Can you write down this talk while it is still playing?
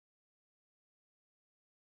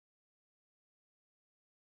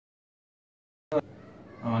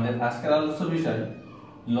আমাদের আজকের আলোচ্য বিষয়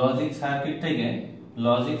লজিক সার্কিট থেকে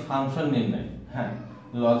লজিক ফাংশন নির্ণয়। হ্যাঁ,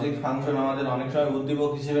 লজিক ফাংশন আমাদের অনেক সময়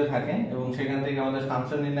উদ্দীপক হিসেবে থাকে এবং সেখান থেকে আমাদের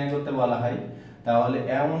ফাংশন নির্ণয় করতে বলা হয়। তাহলে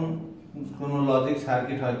এমন কোনো লজিক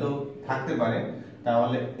সার্কিট হয়তো থাকতে পারে,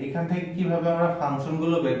 তাহলে এখান থেকে কিভাবে আমরা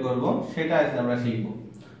ফাংশনগুলো বের করব সেটা আজকে আমরা শিখব।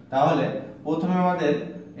 তাহলে প্রথমে আমাদের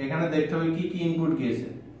এখানে দেখতে হবে কি কি ইনপুট গিয়েছে।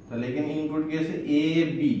 তাহলে এখানে ইনপুট গিয়েছে এ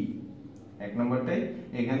বি, এক নম্বরটাই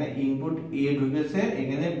এখানে ইনপুট এ ঢুকেছে,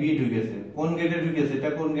 এখানে বি ঢুকেছে। কোন গেটে ঢুকেছে, এটা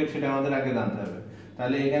কোন গেট সেটা আমাদের আগে জানতে হবে।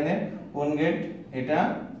 তাহলে এখানে কোন গেট, এটা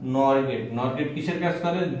নর গেট। নর গেট কিসের কাজ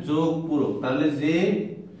করে? যোগ পূরক। তাহলে যে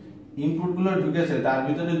ইনপুট গুলো ঢুকেছে তার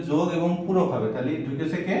ভিতরে যোগ এবং পূরক হবে। তাহলে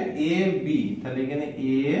ঢুকেছে কে? A B. তাহলে এখানে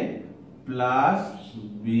এ প্লাস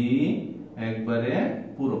বি একবারে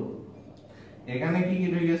পূরক। এখানে কি কি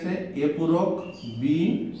ঢুকেছে? এ পূরক বি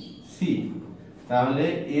সি। তাহলে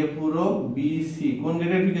এ পূরক বি সি কোন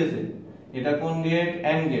গেটে ঢুকেছে? এটা কোন গেট?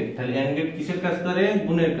 And gate. তাহলে এন্ড গেট কিসের কাজ করে?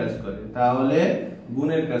 গুণের কাজ করে। তাহলে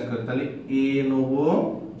গুণের কাজ করে। তাহলে এ নেব,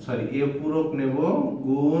 সরি এ পূরক নেব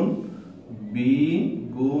গুণ বি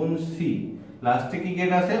গুণ সি। লাস্টে কি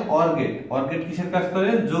গেট আছে? Or gate. অর গেট কিসের কাজ করে?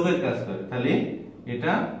 যোগের কাজ করে। তাহলে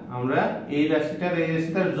এটা আমরা এই রাশিটার এই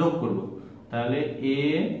রাশিটার যোগ করব। তাহলে এ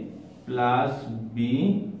প্লাস বি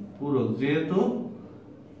পূরক, যেহেতু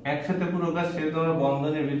একসাথে পূরক আছে সেহেতু আমরা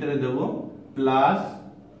বন্ধনীর ভিতরে দেব প্লাস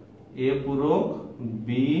এ পূরক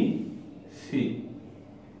বি সি।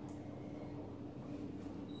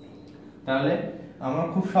 তাহলে আমরা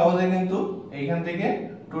খুব সহজে কিন্তু এইখান থেকে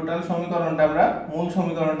টোটাল সমীকরণটা আমরা মূল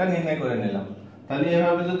সমীকরণটা নির্ণয় করে নিলাম। তাহলে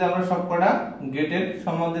এভাবে যদি আমরা সবকটা গেটের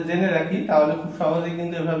সম্বন্ধে জেনে রাখি তাহলে খুব সহজেই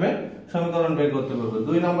কিন্তু এভাবে সমীকরণ বের করতে পারবো।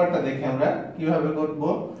 2 নম্বরটা দেখি আমরা কিভাবে করব।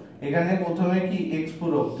 এখানে প্রথমে কি x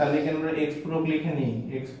পূরক, তাহলে এখানে আমরা x পূরক লিখে নিই।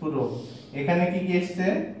 x পূরক এখানে কি কি এসেছে?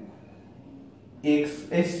 x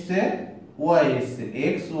এসেছে, y এসেছে।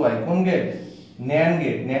 x y কোন gate? NAND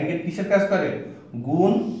gate. NAND gate কিসের কাজ করে?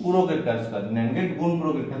 গুণ পূরকের কাজ করে। NAND গেট গুণ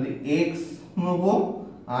পূরকের। তাহলে x নেব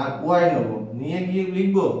আর y নেব, নিয়ে গিয়ে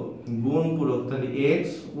লিখব গুণ পূরক। তাহলে x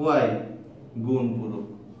y গুণ পূরক,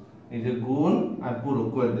 এই যে গুণ আর পূরক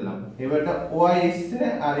করে দিলাম। এবারটা y এসেছে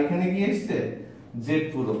আর এখানে কি এসেছে? z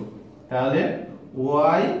পূরক। তাহলে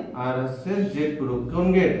y আর হচ্ছে z পূরক কোন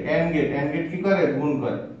gate? And gate. And gate কি করে? গুণ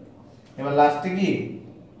করে। এবার লাস্টে কি?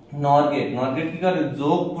 নর গেট। নর গেট কি করে?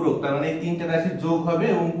 যোগ পূরক। তার মানে এই তিনটা রাশি যোগ হবে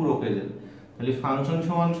এবং পূরক হয়ে যাবে। তাহলে ফাংশন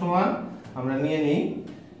সমান সমান আমরা নিয়ে নিই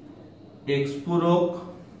x পূরক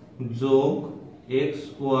যোগ x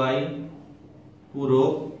y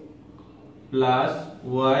পূরক প্লাস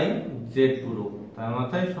y z পূরক, তার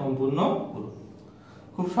মাথায় সম্পূর্ণ পূরক।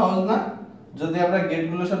 খুব সহজ না? যদি আমরা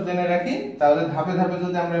গেটগুলো সব জেনে রাখি তাহলে ধাপে ধাপে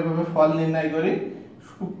যদি আমরা এভাবে ফল নির্ণয় করি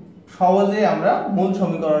খুব সহজেই আমরা মূল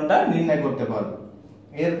সমীকরণটা নির্ণয় করতে পারবো।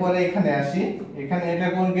 এরপরে এখানে আসি। এখানে এটা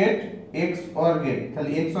কোন গেট? x or gate. তাহলে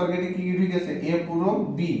x অর গেটে কি কি ঢুকেছে? a পূরক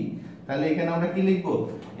b। তাহলে এখানে আমরা কি লিখব?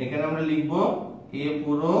 এখানে আমরা লিখব a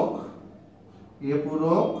পূরক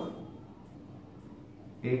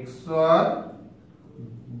x অর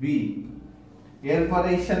b। এরপরে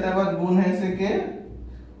এর সাথে আবার গুণ হয়েছে কে?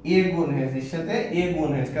 a গুণ হয়েছে, এর সাথে a গুণ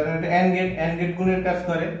হয়েছে, কারণ এটা এন্ড গেট। এন্ড গেট গুণের কাজ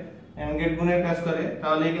করে। এন্ড গেট গুণের কাজ করে।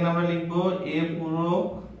 তাহলে এখানে আমরা লিখব a পূরক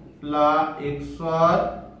plus x or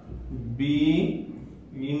b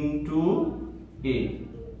into a।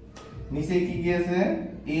 নিচে কি গিয়েছে?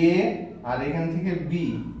 a আর এখান থেকে b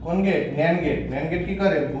কোন gate? NAND gate. NAND gate কি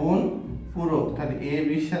করে? গুণ পূরক। তাহলে a b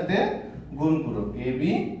এর সাথে গুণ পূরক, a b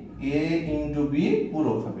a into b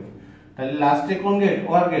পূরক হবে। তাহলে লাস্টে কোন গেট?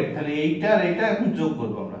 Or gate. তাহলে এইটা আর এইটা এখন যোগ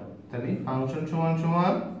করব আমরা। তাহলে ফাংশন সমান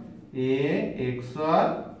সমান a x অর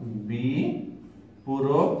b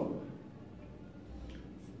পূরক,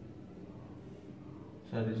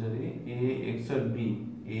 sorry a x or b,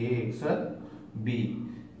 a x or b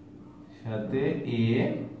সাথে a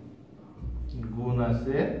গুণ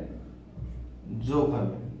আছে যোগ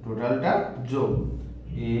হবে, টোটালটা যোগ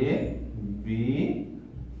a b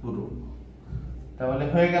পূরক। তাহলে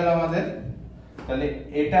হয়ে গেল আমাদের। তাহলে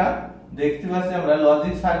এটা দেখতে পাচ্ছি আমরা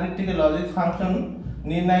লজিক সার্কিট থেকে লজিক ফাংশন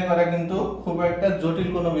নির্ণয় করা কিন্তু খুব একটা জটিল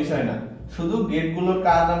কোনো বিষয় না। শুধু গেটগুলোর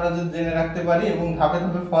কাজ আমরা যদি জেনে রাখতে পারি এবং ধাপে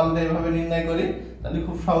ধাপে ফল দিয়ে এভাবে নির্ণয় করি তাহলে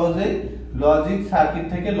খুব সহজেই লজিক সার্কিট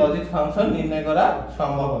থেকে লজিক ফাংশন নির্ণয় করা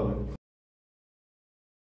সম্ভব হবে।